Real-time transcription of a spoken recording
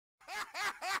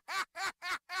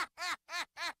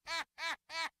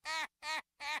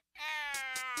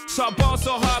So I ball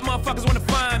so hard, motherfuckers wanna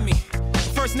find me.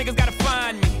 First niggas gotta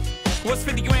find me. What's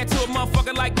 50 grand to a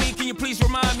motherfucker like me? Can you please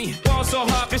remind me? Ball so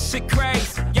hard, this shit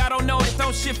crazy. Y'all don't know that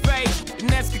don't shit fade. The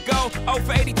Nets could go 0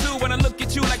 for 82 when I look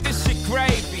at you like this shit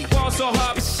gravy. Ball so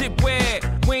hard, this shit weird.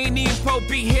 We ain't even supposed to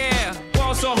be here.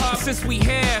 Ball so hard since we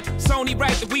here. It's only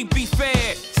right that we be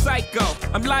fair. Psycho,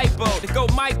 I'm libo to go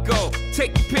Michael.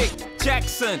 Take your pick.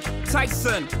 Jackson,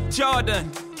 Tyson, Jordan.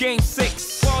 Game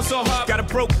 6. Ball so hard, got a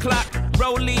broke clock.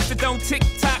 Rollies that don't tick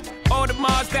tock. All the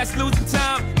Mars that's losing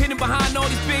time, hidden behind all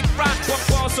these big rocks.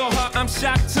 Ball so hard, I'm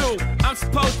shocked too. I'm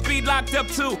supposed to be locked up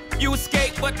too. You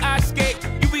escape, but I escape.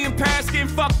 You be in Paris getting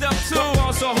fucked up too.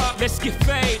 Ball so hard, let's get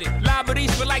faded.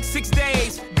 Liberties for like 6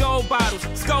 days. Gold bottles,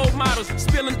 gold models,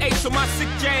 spilling ace on my sick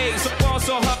days. Ball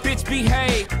so hard, bitch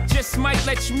behave. Just might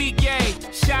let you meet gay.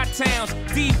 Shot towns,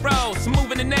 D-Rose,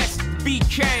 moving the next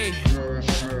BK.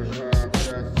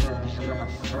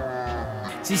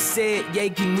 She said, yeah,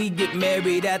 can we get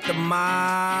married at the mall?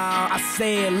 I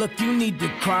said, look, you need to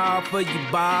crawl for your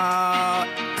ball.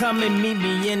 Come and meet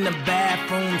me in the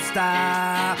bathroom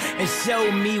style and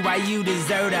show me why you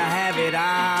deserve to have it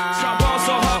all. So ball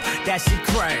so hard, that she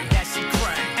cray.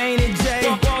 Ain't it, Jay?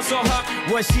 Ball so hard,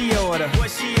 what she order?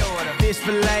 Fish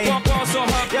fillet. Ball so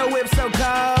hard, your whip so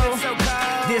cold.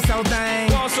 This whole thing.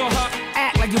 Ball so hard,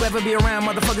 act like you ever be around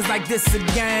motherfuckers like this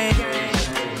again.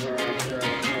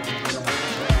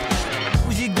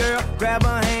 Girl, grab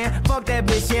her hand, fuck that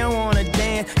bitch, she don't wanna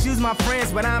dance. She's my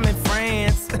friends, but I'm in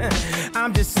France.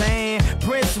 I'm just saying,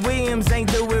 Prince Williams ain't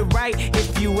do it right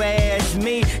if you ask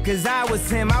me. Cause I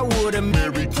was him, I would've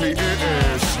married Clayton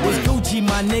Ashley. Was Gucci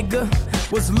my nigga?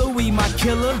 Was Louis my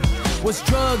killer? Was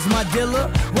drugs my dealer?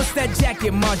 What's that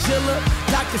jacket, Margilla?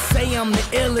 Doctors say I'm the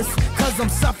illest, cause I'm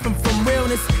suffering from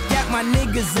realness. Got my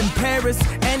niggas in Paris,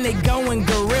 and they going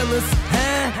gorillas,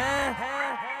 huh?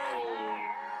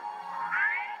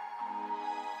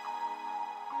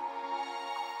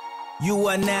 You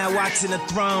are now watching the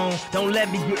throne. Don't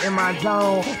let me get in my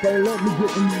zone. Don't let me get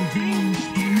in my zone.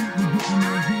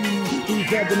 These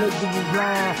other niggas is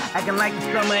lying, acting like the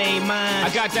summer ain't mine.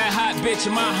 I got that hot bitch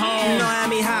in my home. You know how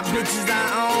many hot bitches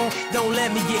I own? Don't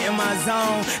let me get in my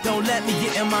zone. Don't let me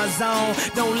get in my zone.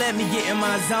 Don't let me get in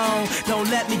my zone. Don't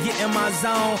let me get in my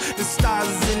zone. The stars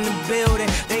is in the building.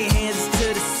 They hands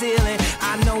to the ceiling.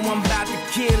 I know I'm about to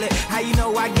kill it. How you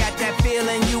know I got that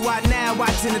feeling? You are now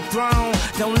watching the throne.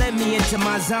 Don't let me into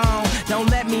my zone. Don't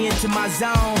let me into my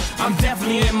zone. I'm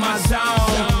definitely in my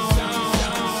zone.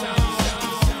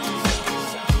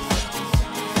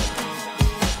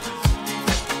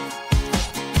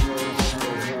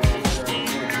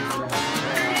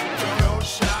 Close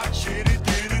shot, shit it,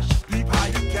 get it. Leave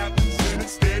higher captains in a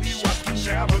steady rock,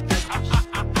 never